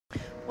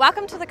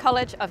Welcome to the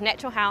College of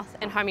Natural Health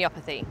and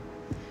Homeopathy.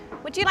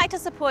 Would you like to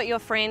support your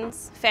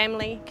friends,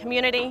 family,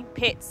 community,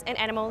 pets and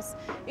animals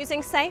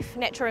using safe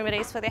natural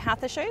remedies for their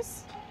health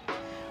issues?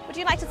 Would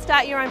you like to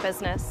start your own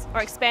business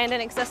or expand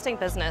an existing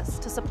business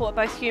to support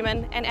both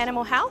human and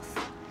animal health?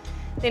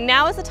 Then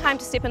now is the time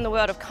to step in the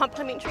world of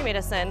complementary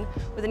medicine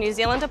with a New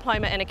Zealand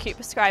Diploma in Acute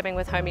Prescribing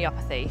with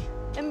Homeopathy.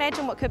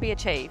 Imagine what could be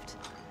achieved.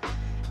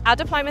 Our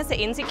diplomas are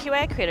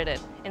NZQA accredited,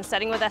 and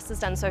studying with us is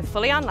done so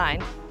fully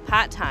online,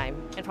 part-time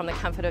and from the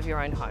comfort of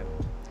your own home.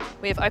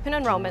 We have open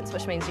enrolments,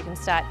 which means you can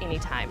start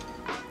anytime.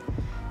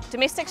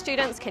 Domestic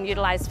students can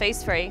utilise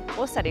fees-free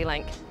or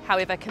studylink,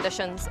 however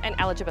conditions and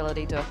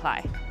eligibility do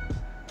apply.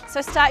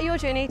 So start your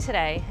journey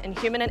today in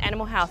human and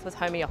animal health with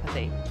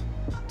Homeopathy.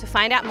 To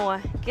find out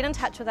more, get in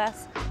touch with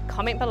us,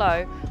 comment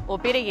below, or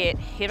better yet,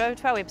 head over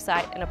to our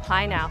website and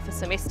apply now for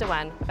Semester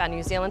 1 of our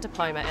New Zealand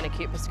Diploma in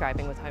Acute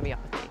Prescribing with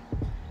Homeopathy.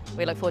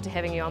 We look forward to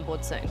having you on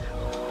board soon.